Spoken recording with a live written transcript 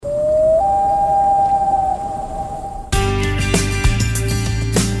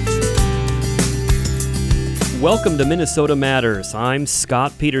Welcome to Minnesota Matters. I'm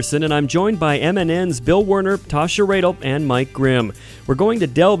Scott Peterson, and I'm joined by MNN's Bill Werner, Tasha Radel, and Mike Grimm. We're going to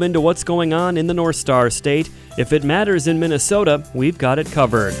delve into what's going on in the North Star State. If it matters in Minnesota, we've got it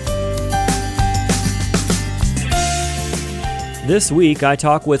covered. This week, I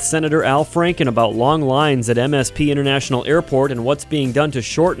talk with Senator Al Franken about long lines at MSP International Airport and what's being done to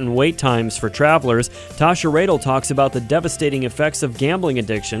shorten wait times for travelers. Tasha Radel talks about the devastating effects of gambling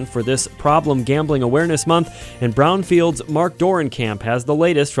addiction for this Problem Gambling Awareness Month, and Brownfield's Mark Dorenkamp has the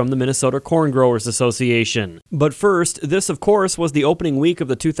latest from the Minnesota Corn Growers Association. But first, this, of course, was the opening week of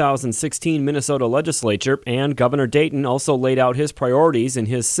the 2016 Minnesota legislature, and Governor Dayton also laid out his priorities in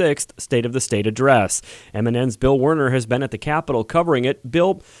his 6th State of the State address. MNN's Bill Werner has been at the Capitol covering it.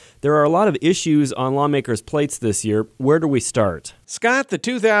 Bill, there are a lot of issues on lawmakers' plates this year. Where do we start? Scott, the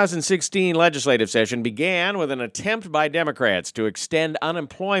 2016 legislative session began with an attempt by Democrats to extend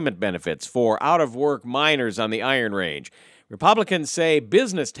unemployment benefits for out-of-work miners on the Iron Range. Republicans say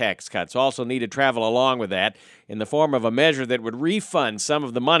business tax cuts also need to travel along with that in the form of a measure that would refund some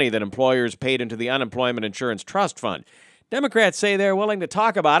of the money that employers paid into the Unemployment Insurance Trust Fund. Democrats say they're willing to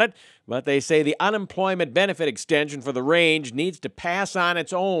talk about it, but they say the unemployment benefit extension for the range needs to pass on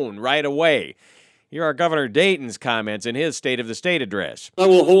its own right away. Here are Governor Dayton's comments in his State of the State address. I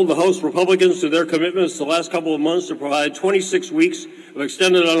will hold the House Republicans to their commitments the last couple of months to provide 26 weeks of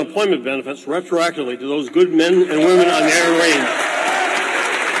extended unemployment benefits retroactively to those good men and women on the Iron Range.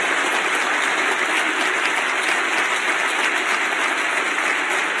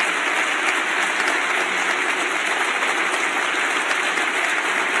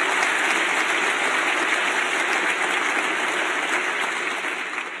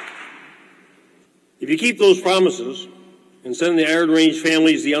 If you keep those promises and send the Iron Range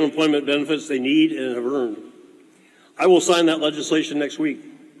families the unemployment benefits they need and have earned, I will sign that legislation next week.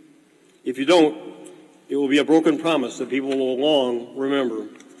 If you don't, it will be a broken promise that people will long remember.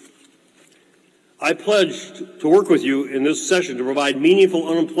 I pledged to work with you in this session to provide meaningful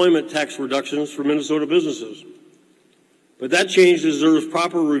unemployment tax reductions for Minnesota businesses. But that change deserves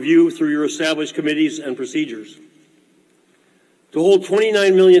proper review through your established committees and procedures. To hold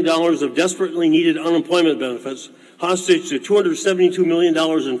 $29 million of desperately needed unemployment benefits hostage to $272 million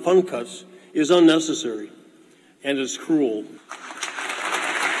in fund cuts is unnecessary, and it's cruel.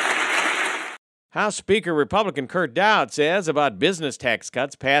 House Speaker Republican Kurt Daudt says about business tax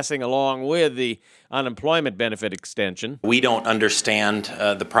cuts passing along with the unemployment benefit extension. We don't understand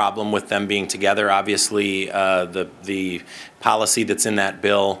the problem with them being together. Obviously, the policy that's in that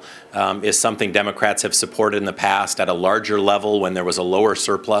bill is something Democrats have supported in the past at a larger level when there was a lower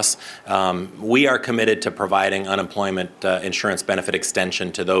surplus. We are committed to providing unemployment insurance benefit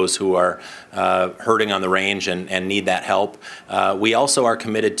extension to those who are hurting on the range and need that help. We also are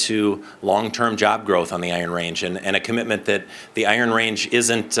committed to long-term job growth on the Iron Range and a commitment that the Iron Range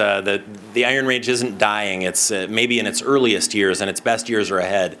isn't the Iron Range isn't dying. It's maybe in its earliest years, and its best years are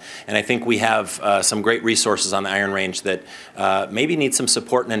ahead. And I think we have some great resources on the Iron Range that maybe need some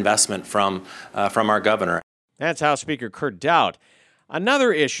support and investment from our governor. That's House Speaker Kurt Daudt.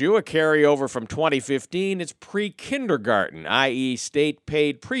 Another issue, a carryover from 2015, is pre-kindergarten, i.e.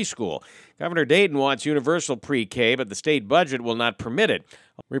 state-paid preschool. Governor Dayton wants universal pre-K, but the state budget will not permit it.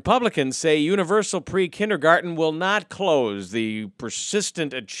 Republicans say universal pre-kindergarten will not close the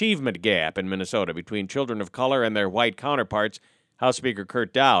persistent achievement gap in Minnesota between children of color and their white counterparts. House Speaker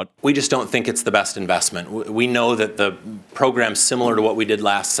Kurt Daudt. We just don't think it's the best investment. We know that the program's similar to what we did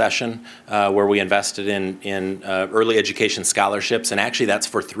last session, where we invested in early education scholarships, and actually that's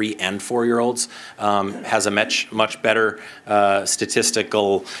for 3 and 4-year-olds, has a much better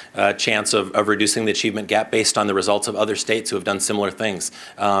statistical chance of reducing the achievement gap based on the results of other states who have done similar things.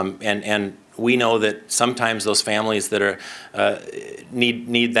 And we know that sometimes those families that are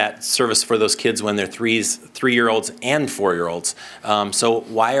need that service for those kids when they're 3-year-olds and 4-year-olds. So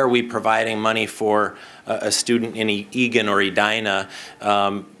why are we providing money for a student in Egan or Edina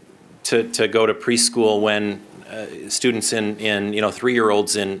to go to preschool when students in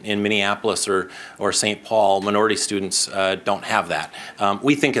 3-year-olds in Minneapolis or St. Paul, minority students, don't have that?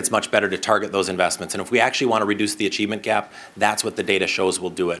 We think it's much better to target those investments, and if we actually want to reduce the achievement gap, that's what the data shows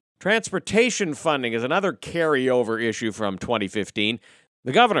will do it. Transportation funding is another carryover issue from 2015.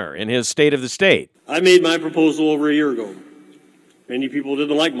 The governor in his State of the State. I made my proposal over a year ago. Many people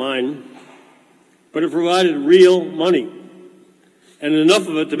didn't like mine, but it provided real money and enough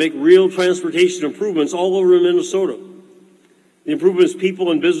of it to make real transportation improvements all over Minnesota. The improvements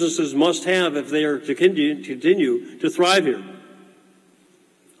people and businesses must have if they are to continue to thrive here.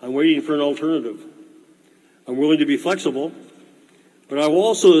 I'm waiting for an alternative. I'm willing to be flexible, but I will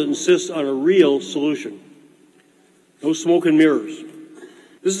also insist on a real solution. No smoke and mirrors.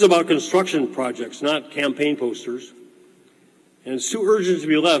 This is about construction projects, not campaign posters. And it's too urgent to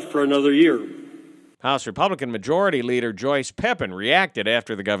be left for another year. House Republican Majority Leader Joyce Peppin reacted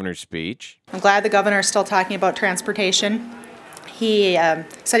after the governor's speech. I'm glad the governor is still talking about transportation. He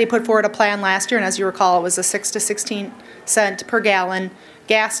said he put forward a plan last year, and as you recall, it was a 6 to 16 cent per gallon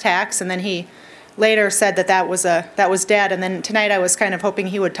gas tax, and then he later said that was dead. And then tonight I was kind of hoping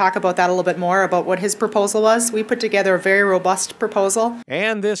he would talk about that a little bit more, about what his proposal was. We put together a very robust proposal.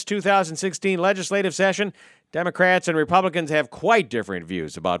 And this 2016 legislative session, Democrats and Republicans have quite different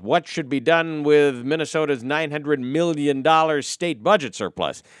views about what should be done with Minnesota's $900 million state budget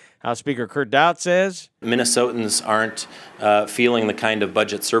surplus. House Speaker Kurt Daudt says Minnesotans aren't feeling the kind of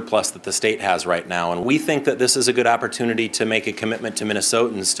budget surplus that the state has right now. And we think that this is a good opportunity to make a commitment to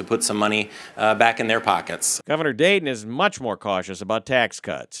Minnesotans to put some money back in their pockets. Governor Dayton is much more cautious about tax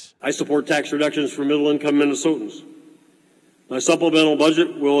cuts. I support tax reductions for middle-income Minnesotans. My supplemental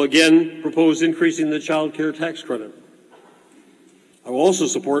budget will again propose increasing the child care tax credit. I will also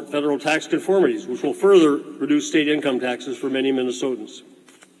support federal tax conformities, which will further reduce state income taxes for many Minnesotans.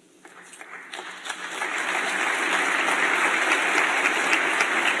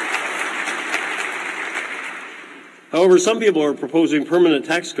 However, some people are proposing permanent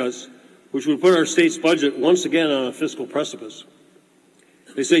tax cuts, which would put our state's budget once again on a fiscal precipice.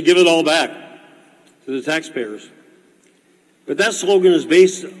 They say, give it all back to the taxpayers. But that slogan is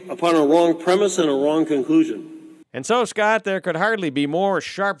based upon a wrong premise and a wrong conclusion. And so, Scott, there could hardly be more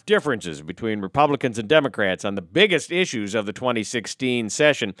sharp differences between Republicans and Democrats on the biggest issues of the 2016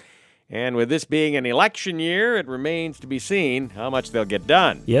 session. And with this being an election year, it remains to be seen how much they'll get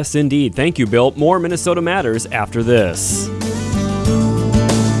done. Yes, indeed. Thank you, Bill. More Minnesota Matters after this.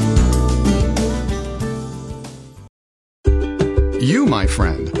 You, my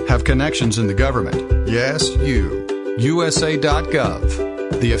friend, have connections in the government. Yes, you.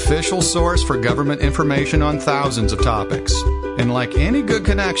 USA.gov, the official source for government information on thousands of topics. And like any good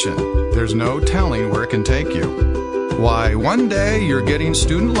connection, there's no telling where it can take you. Why, one day you're getting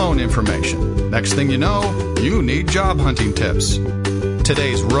student loan information. Next thing you know, you need job hunting tips.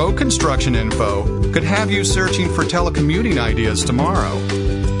 Today's road construction info could have you searching for telecommuting ideas tomorrow.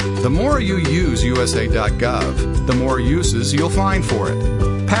 The more you use USA.gov, the more uses you'll find for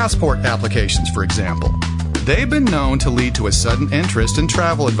it. Passport applications, for example. They've been known to lead to a sudden interest in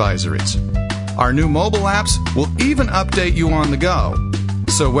travel advisories. Our new mobile apps will even update you on the go.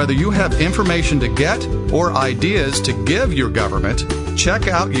 So whether you have information to get or ideas to give your government, check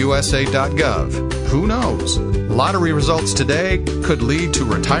out USA.gov. Who knows? Lottery results today could lead to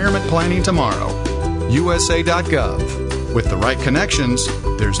retirement planning tomorrow. USA.gov. With the right connections,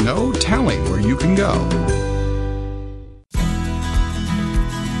 there's no telling where you can go.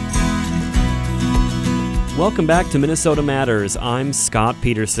 Welcome back to Minnesota Matters. I'm Scott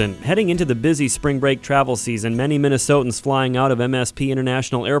Peterson. Heading into the busy spring break travel season, many Minnesotans flying out of MSP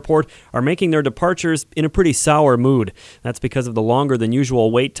International Airport are making their departures in a pretty sour mood. That's because of the longer than usual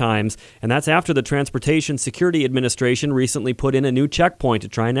wait times, and that's after the Transportation Security Administration recently put in a new checkpoint to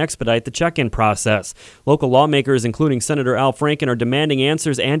try and expedite the check-in process. Local lawmakers, including Senator Al Franken, are demanding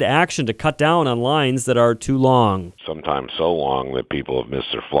answers and action to cut down on lines that are too long. Sometimes so long that people have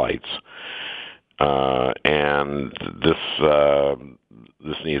missed their flights. And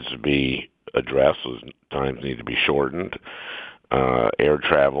this needs to be addressed. Those times need to be shortened. Air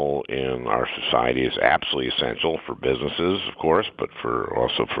travel in our society is absolutely essential for businesses, of course, but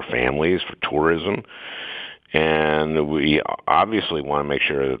also for families, for tourism. And we obviously want to make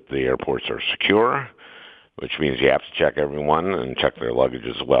sure that the airports are secure, which means you have to check everyone and check their luggage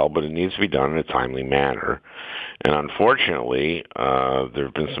as well, but it needs to be done in a timely manner. And unfortunately, there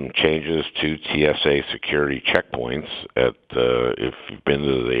have been some changes to TSA security checkpoints if you've been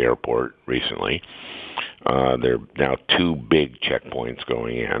to the airport recently. There are now 2 big checkpoints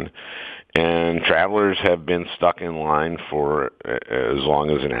going in, and travelers have been stuck in line for as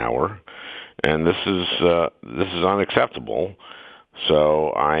long as an hour, and this is unacceptable.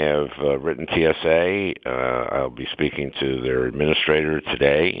 So I have written TSA. I'll be speaking to their administrator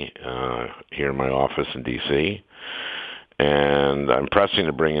today here in my office in D.C., and I'm pressing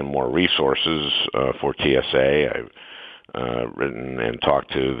to bring in more resources for TSA. I've written and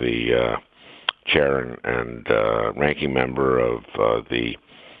talked to the chair and ranking member of the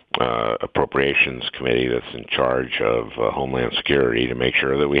Appropriations Committee that's in charge of Homeland Security to make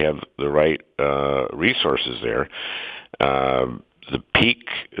sure that we have the right resources there. The peak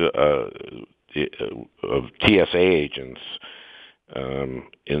of TSA agents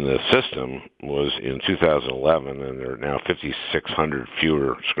in the system was in 2011, and there are now 5,600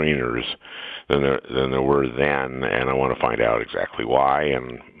 fewer screeners than there were then, and I want to find out exactly why.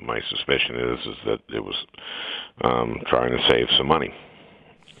 And my suspicion is that it was trying to save some money.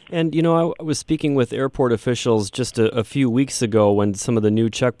 And, you know, I was speaking with airport officials just a few weeks ago when some of the new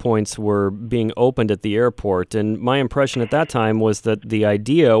checkpoints were being opened at the airport. And my impression at that time was that the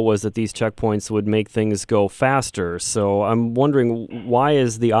idea was that these checkpoints would make things go faster. So I'm wondering, why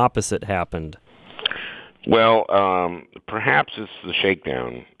has the opposite happened? Well, perhaps it's the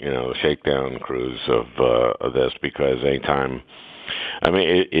shakedown, the shakedown cruise of this, because anytime,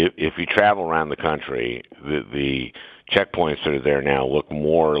 if you travel around the country, the checkpoints that are there now look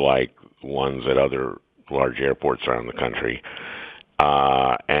more like ones at other large airports around the country.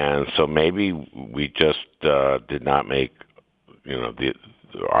 And so maybe we just did not make,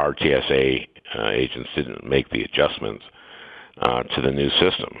 our TSA agents didn't make the adjustments to the new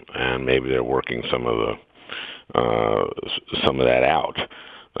system, and maybe they're working some of that out.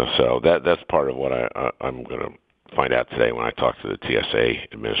 So that's part of what I'm going to find out today when I talk to the TSA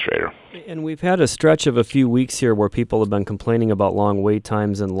administrator. And we've had a stretch of a few weeks here where people have been complaining about long wait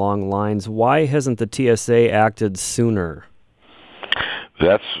times and long lines. Why hasn't the TSA acted sooner?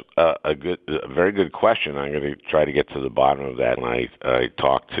 That's a very good question. I'm going to try to get to the bottom of that when I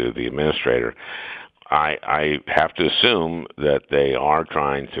talk to the administrator. I have to assume that they are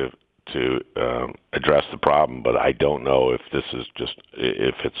trying to address the problem, but I don't know if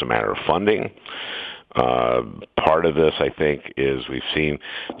it's a matter of funding. Part of this, I think, is we've seen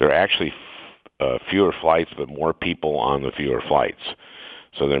there are actually fewer flights, but more people on the fewer flights.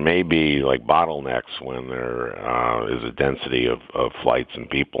 So there may be like bottlenecks when there is a density of flights and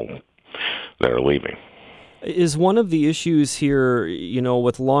people that are leaving. Is one of the issues here,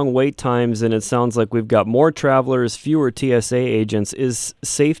 with long wait times, and it sounds like we've got more travelers, fewer TSA agents, is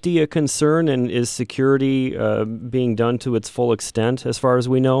safety a concern, and is security being done to its full extent as far as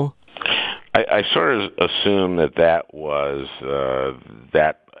we know? I sort of assume that was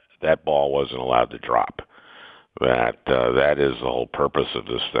that ball wasn't allowed to drop. That is the whole purpose of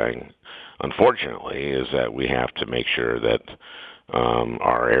this thing. Unfortunately, is that we have to make sure that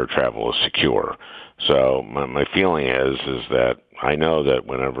our air travel is secure. So my feeling is that I know that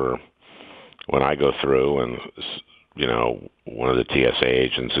when I go through and one of the TSA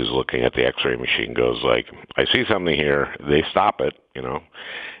agents who's looking at the X-ray machine goes like, I see something here. They stop it,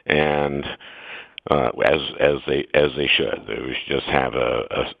 and as they should. We should just have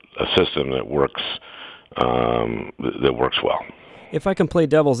a system that works well. If I can play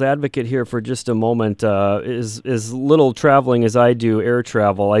devil's advocate here for just a moment, as little traveling as I do, air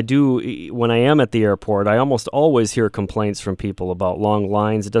travel, when I am at the airport, I almost always hear complaints from people about long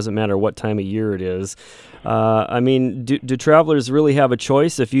lines. It doesn't matter what time of year it is. Do travelers really have a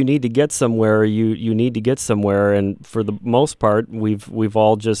choice? If you need to get somewhere, you need to get somewhere, and for the most part, we've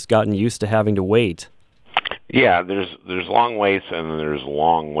all just gotten used to having to wait. Yeah, there's long waits and there's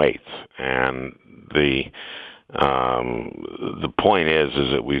long waits, and the point is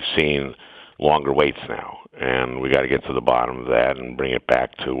that we've seen longer waits now, and we got to get to the bottom of that and bring it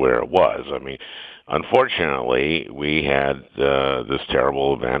back to where it was. Unfortunately, we had this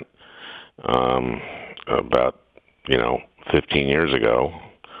terrible event about 15 years ago,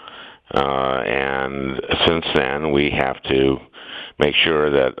 and since then we have to make sure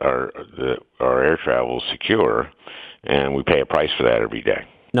that our air travel is secure, and we pay a price for that every day.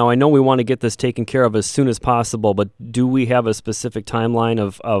 Now, I know we want to get this taken care of as soon as possible, but do we have a specific timeline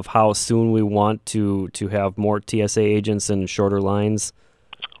of how soon we want to have more TSA agents and shorter lines?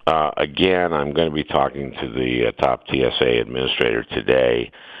 Again, I'm going to be talking to the top TSA administrator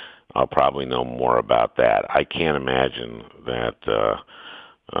today. I'll probably know more about that. I can't imagine that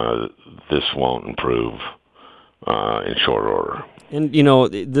this won't improve in short order. And,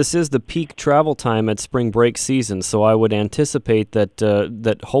 this is the peak travel time at spring break season, so I would anticipate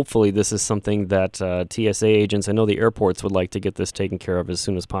that hopefully this is something that TSA agents, I know the airports would like to get this taken care of as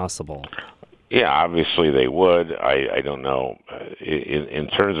soon as possible. Yeah, obviously they would. I don't know. In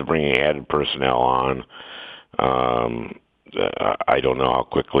terms of bringing added personnel on, I don't know how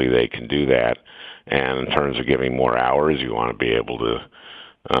quickly they can do that. And in terms of giving more hours, you want to be able to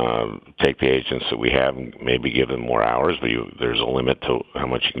take the agents that we have and maybe give them more hours, but there's a limit to how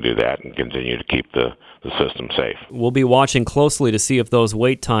much you can do that and continue to keep the system safe. We'll be watching closely to see if those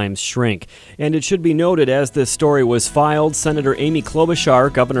wait times shrink. And it should be noted, as this story was filed, Senator Amy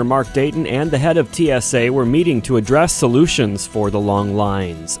Klobuchar, Governor Mark Dayton, and the head of TSA were meeting to address solutions for the long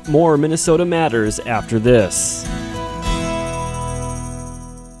lines. More Minnesota Matters after this.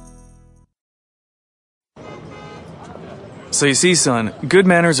 So you see, son, good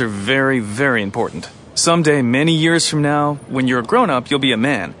manners are very, very important. Someday, many years from now, when you're a grown-up, you'll be a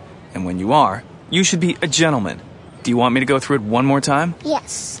man. And when you are, you should be a gentleman. Do you want me to go through it one more time?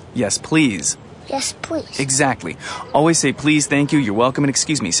 Yes. Yes, please. Yes, please. Exactly. Always say please, thank you, you're welcome, and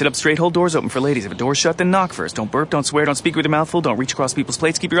excuse me. Sit up straight, hold doors open for ladies. If a door's shut, then knock first. Don't burp, don't swear, don't speak with your mouth full, don't reach across people's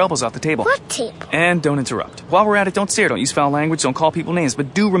plates, keep your elbows off the table. What table? And don't interrupt. While we're at it, don't stare, don't use foul language, don't call people names,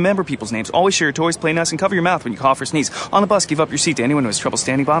 but do remember people's names. Always share your toys, play nice, and cover your mouth when you cough or sneeze. On the bus, give up your seat to anyone who has trouble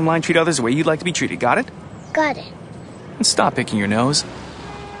standing. Bottom line, treat others the way you'd like to be treated. Got it? Got it. And stop picking your nose.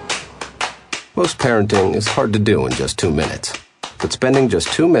 Most parenting is hard to do in just 2 minutes. But spending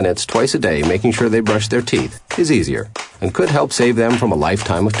just 2 minutes twice a day making sure they brush their teeth is easier and could help save them from a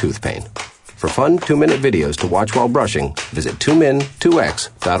lifetime of tooth pain. For fun 2-minute videos to watch while brushing, visit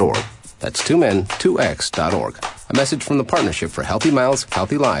 2min2x.org. That's 2min2x.org. A message from the Partnership for Healthy Mouths,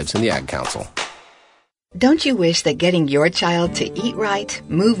 Healthy Lives, and the Ag Council. Don't you wish that getting your child to eat right,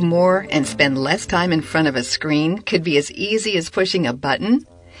 move more, and spend less time in front of a screen could be as easy as pushing a button?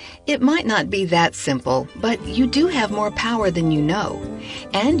 It might not be that simple, but you do have more power than you know.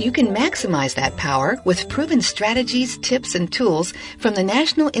 And you can maximize that power with proven strategies, tips, and tools from the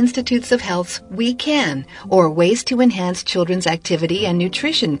National Institutes of Health's We Can, or Ways to Enhance Children's Activity and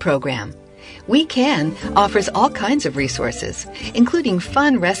Nutrition program. We Can offers all kinds of resources, including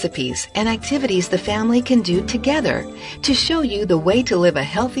fun recipes and activities the family can do together to show you the way to live a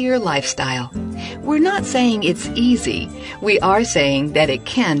healthier lifestyle. We're not saying it's easy. We are saying that it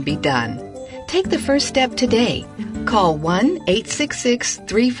can be done. Take the first step today. Call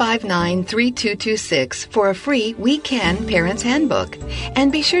 1-866-359-3226 for a free We Can Parents Handbook.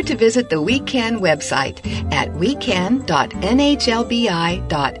 And be sure to visit the We Can website at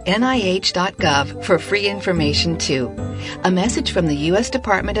wecan.nhlbi.nih.gov for free information too. A message from the U.S.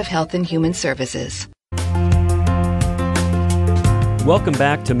 Department of Health and Human Services. Welcome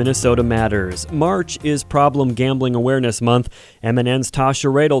back to Minnesota Matters. March is Problem Gambling Awareness Month. MNN's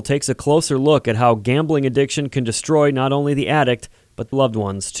Tasha Radel takes a closer look at how gambling addiction can destroy not only the addict, but loved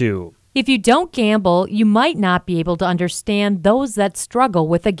ones too. If you don't gamble, you might not be able to understand those that struggle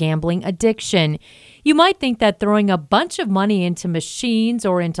with a gambling addiction. You might think that throwing a bunch of money into machines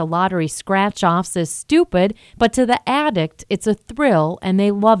or into lottery scratch-offs is stupid, but to the addict, it's a thrill and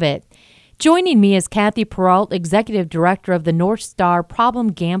they love it. Joining me is Kathy Peralt, Executive Director of the North Star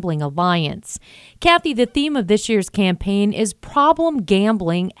Problem Gambling Alliance. Kathy, the theme of this year's campaign is Problem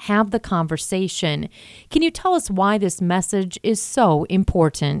Gambling, Have the Conversation. Can you tell us why this message is so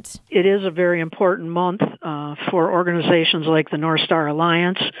important? It is a very important month for organizations like the North Star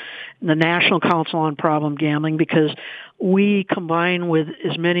Alliance and the National Council on Problem Gambling, because we combine with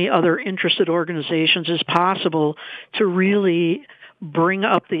as many other interested organizations as possible to really bring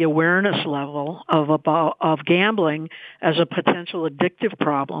up the awareness level of gambling as a potential addictive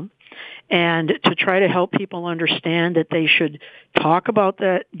problem, and to try to help people understand that they should talk about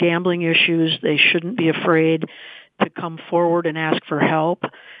the gambling issues. They shouldn't be afraid to come forward and ask for help.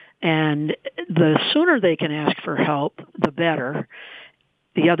 And the sooner they can ask for help, the better.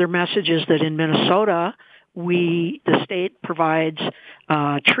 The other message is that in Minnesota, the state provides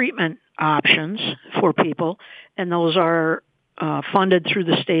treatment options for people, and those are funded through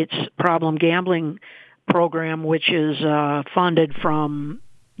the state's problem gambling program, which is funded from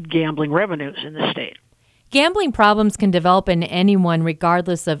gambling revenues in the state. Gambling problems can develop in anyone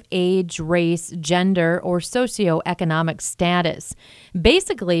regardless of age, race, gender, or socioeconomic status.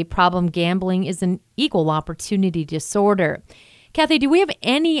 Basically, problem gambling is an equal opportunity disorder. Kathy, do we have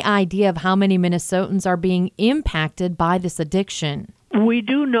any idea of how many Minnesotans are being impacted by this addiction? We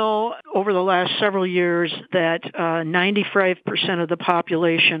do know over the last several years that 95% of the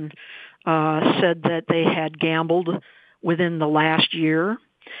population said that they had gambled within the last year.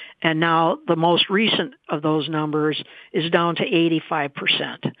 And now the most recent of those numbers is down to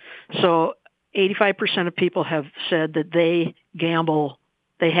 85%. So 85% of people have said that they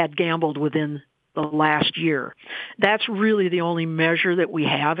had gambled within the last year. That's really the only measure that we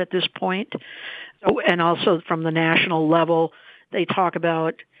have at this point. And also from the national level, they talk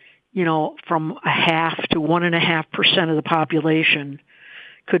about, from 0.5% to 1.5% of the population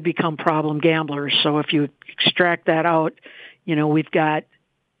could become problem gamblers. So if you extract that out, we've got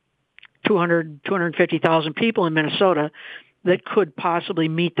 250,000 people in Minnesota that could possibly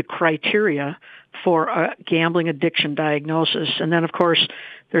meet the criteria for a gambling addiction diagnosis. And then, of course,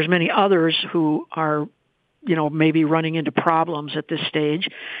 there's many others who are, maybe running into problems at this stage,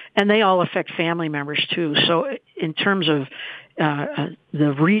 and they all affect family members too. So in terms of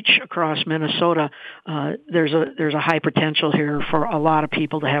the reach across Minnesota, there's a high potential here for a lot of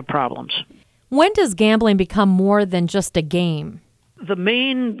people to have problems. When does gambling become more than just a game? The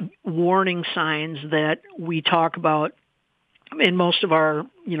main warning signs that we talk about in most of our,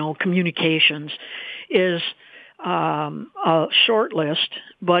 communications is a short list,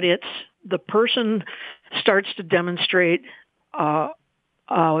 but it's the person starts to demonstrate a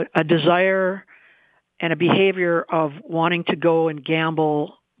desire and a behavior of wanting to go and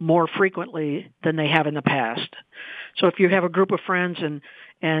gamble more frequently than they have in the past. So if you have a group of friends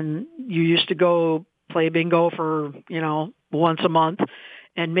and you used to go play bingo for, once a month,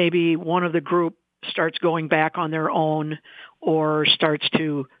 and maybe one of the group starts going back on their own or starts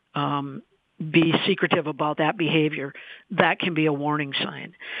to be secretive about that behavior, that can be a warning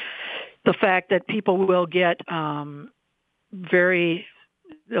sign. The fact that people will get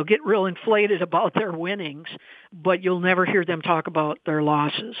they'll get real inflated about their winnings, but you'll never hear them talk about their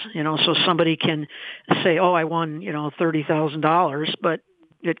losses. So somebody can say, "Oh, I won, $30,000," but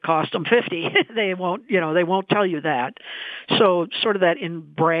it cost them 50. They won't tell you that. So sort of that in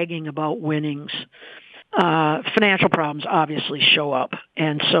bragging about winnings. Financial problems obviously show up.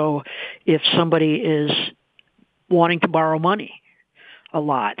 And so if somebody is wanting to borrow money a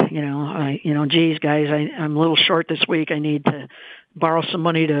lot, geez, guys, I'm a little short this week. I need to borrow some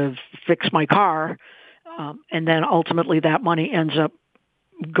money to fix my car. And then ultimately that money ends up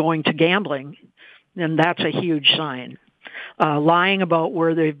going to gambling. Then that's a huge sign. Lying about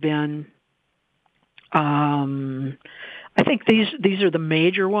where they've been. I think these are the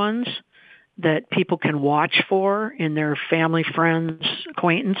major ones that people can watch for in their family, friends,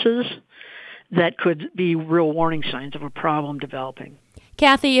 acquaintances that could be real warning signs of a problem developing.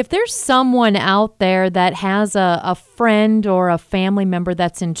 Kathy, if there's someone out there that has a friend or a family member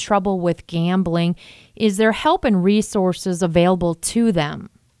that's in trouble with gambling, is there help and resources available to them?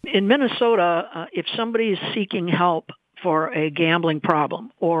 In Minnesota, if somebody is seeking help for a gambling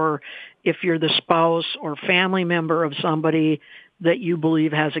problem, or if you're the spouse or family member of somebody that you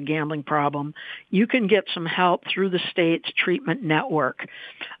believe has a gambling problem, you can get some help through the state's treatment network.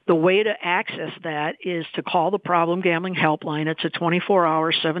 The way to access that is to call the Problem Gambling Helpline. It's a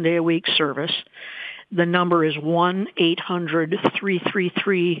 24-hour, 7-day-a-week service. The number is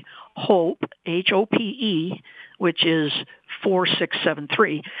 1-800-333-HOPE, HOPE, which is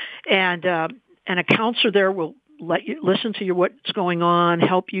 4673. And a counselor there will let you listen to what's going on,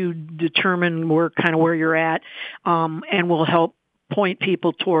 help you determine where you're at, and will help point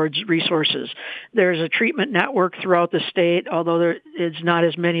people towards resources. There's a treatment network throughout the state, although there is not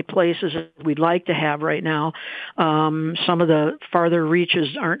as many places as we'd like to have right now. Some of the farther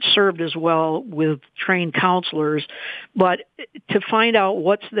reaches aren't served as well with trained counselors. But to find out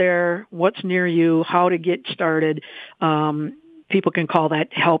what's there, what's near you, how to get started, people can call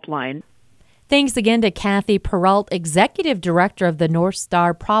that helpline. Thanks again to Kathy Peralt, Executive Director of the North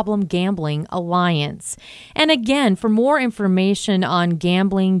Star Problem Gambling Alliance. And again, for more information on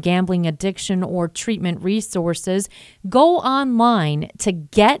gambling, gambling addiction, or treatment resources, go online to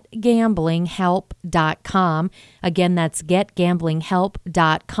getgamblinghelp.com. Again, that's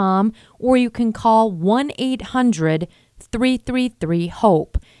getgamblinghelp.com, or you can call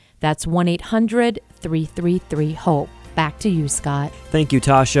 1-800-333-HOPE. That's 1-800-333-HOPE. Back to you, Scott. Thank you,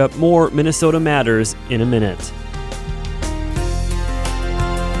 Tasha. More Minnesota Matters in a minute.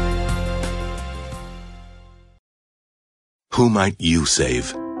 Who might you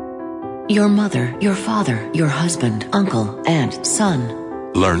save? Your mother, your father, your husband, uncle, aunt, son.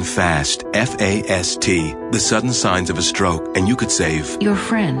 Learn FAST, F-A-S-T, the sudden signs of a stroke, and you could save your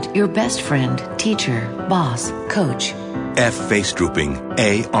friend, your best friend, teacher, boss, coach. F, face drooping.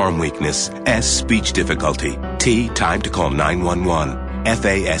 A, arm weakness. S, speech difficulty. T, time to call 911.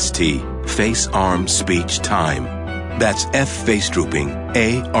 F-A-S-T, face, arm, speech, time. That's F, face drooping.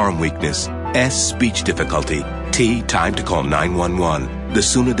 A, arm weakness. S, speech difficulty. T, time to call 911. The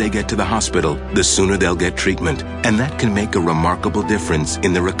sooner they get to the hospital, the sooner they'll get treatment. And that can make a remarkable difference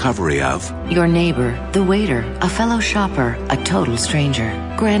in the recovery of your neighbor, the waiter, a fellow shopper, a total stranger,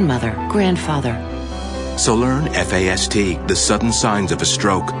 grandmother, grandfather. So learn FAST, the sudden signs of a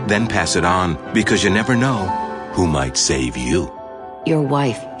stroke, then pass it on, because you never know who might save you. Your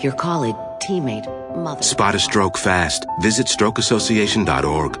wife, your colleague, teammate, mother. Spot a stroke fast. Visit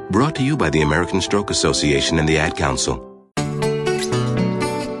strokeassociation.org. Brought to you by the American Stroke Association and the Ad Council.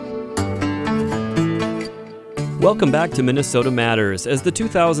 Welcome back to Minnesota Matters. As the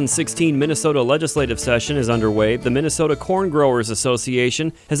 2016 Minnesota legislative session is underway, the Minnesota Corn Growers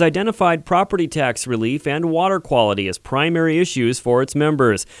Association has identified property tax relief and water quality as primary issues for its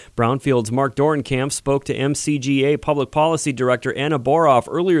members. Brownfield's Mark Dorenkamp spoke to MCGA Public Policy Director Anna Boroff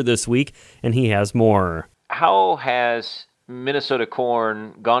earlier this week, and he has more. How has Minnesota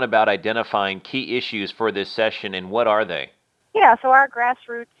Corn gone about identifying key issues for this session, and what are they? Yeah, so our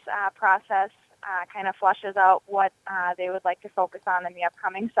grassroots process kind of flushes out what they would like to focus on in the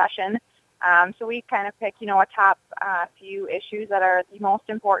upcoming session. So we kind of pick, a top few issues that are the most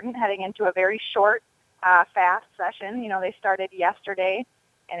important heading into a very short, fast session. They started yesterday,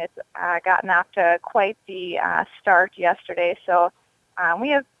 and it's gotten off to quite the start yesterday. So we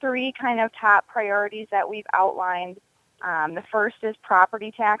have three kind of top priorities that we've outlined. The first is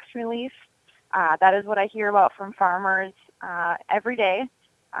property tax relief. That is what I hear about from farmers every day.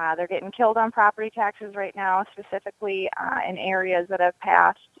 They're getting killed on property taxes right now, specifically in areas that have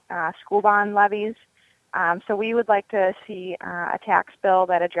passed school bond levies. So we would like to see a tax bill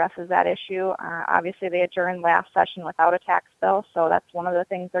that addresses that issue. Obviously, they adjourned last session without a tax bill, so that's one of the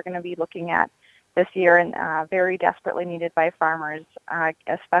things they're going to be looking at this year, and very desperately needed by farmers,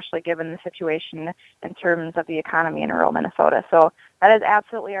 especially given the situation in terms of the economy in rural Minnesota. So that is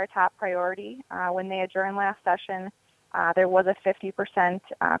absolutely our top priority. When they adjourned last session, there was a 50%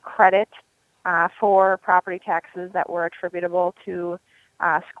 credit for property taxes that were attributable to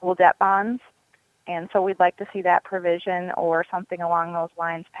school debt bonds. And so we'd like to see that provision or something along those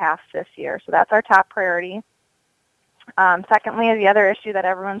lines passed this year. So that's our top priority. Secondly, the other issue that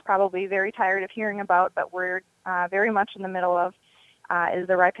everyone's probably very tired of hearing about, but we're very much in the middle of, is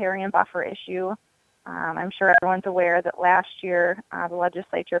the riparian buffer issue. I'm sure everyone's aware that last year the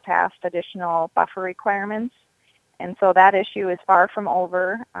legislature passed additional buffer requirements. And so that issue is far from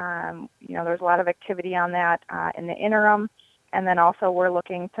over. There's a lot of activity on that in the interim. And then also we're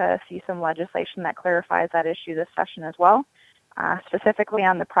looking to see some legislation that clarifies that issue this session as well, specifically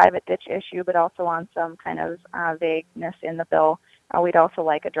on the private ditch issue, but also on some kind of vagueness in the bill we'd also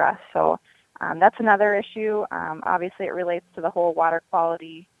like addressed. So that's another issue. Obviously, it relates to the whole water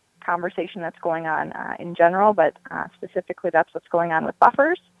quality conversation that's going on in general, but specifically that's what's going on with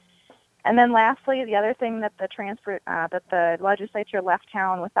buffers. And then lastly, the other thing that the legislature left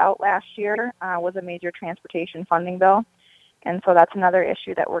town without last year was a major transportation funding bill. And so that's another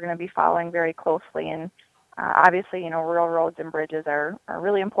issue that we're going to be following very closely. And obviously, rural roads and bridges are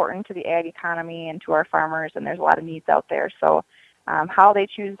really important to the ag economy and to our farmers, and there's a lot of needs out there. So how they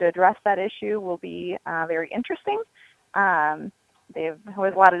choose to address that issue will be very interesting. There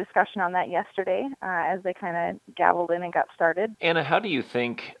was a lot of discussion on that yesterday as they kind of gavelled in and got started. Anna, how do you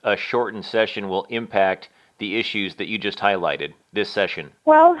think a shortened session will impact the issues that you just highlighted this session?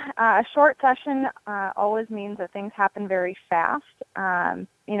 Well, a short session always means that things happen very fast. And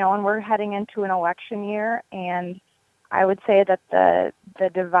we're heading into an election year, and I would say that the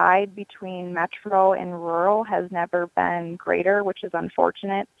divide between metro and rural has never been greater, which is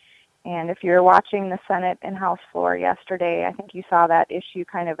unfortunate. And if you're watching the Senate and House floor yesterday, I think you saw that issue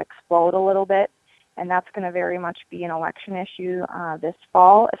kind of explode a little bit, and that's going to very much be an election issue this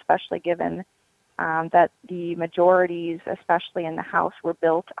fall, especially given that the majorities, especially in the House, were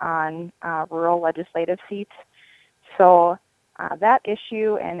built on rural legislative seats. So that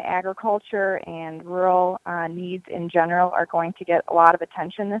issue and agriculture and rural needs in general are going to get a lot of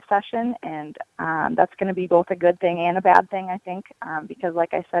attention this session, and that's going to be both a good thing and a bad thing, I think, because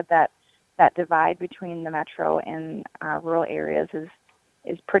like I said, that divide between the metro and rural areas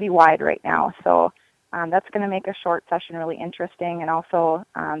is pretty wide right now. So that's going to make a short session really interesting, and also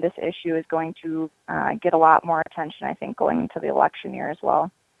this issue is going to get a lot more attention, I think, going into the election year as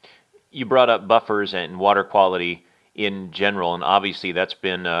well. You brought up buffers and water quality in general, and obviously that's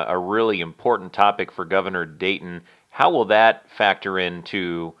been a really important topic for Governor Dayton. How will that factor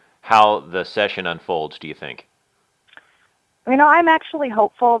into how the session unfolds, do you think? I'm actually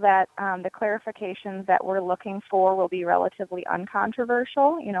hopeful that the clarifications that we're looking for will be relatively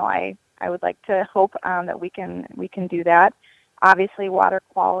uncontroversial. I would like to hope that we can do that. Obviously, water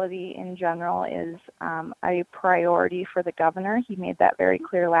quality in general is a priority for the governor. He made that very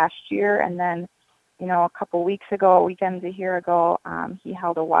clear last year, and then a couple weeks ago, a year ago, he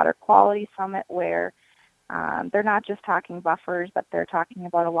held a water quality summit where they're not just talking buffers, but they're talking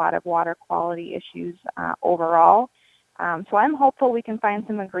about a lot of water quality issues overall. So I'm hopeful we can find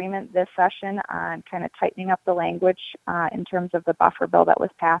some agreement this session on kind of tightening up the language in terms of the buffer bill that was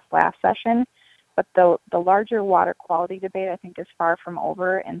passed last session. But the larger water quality debate, I think, is far from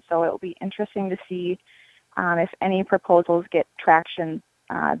over, and so it will be interesting to see if any proposals get traction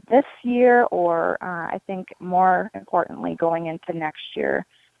this year, or I think more importantly going into next year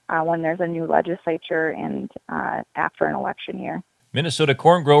when there's a new legislature and after an election year. Minnesota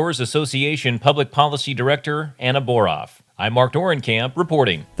Corn Growers Association Public Policy Director Anna Boroff. I'm Mark Dorenkamp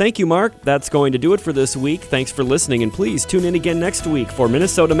reporting. Thank you, Mark. That's going to do it for this week. Thanks for listening, and please tune in again next week for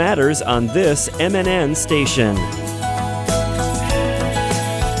Minnesota Matters on this MNN station.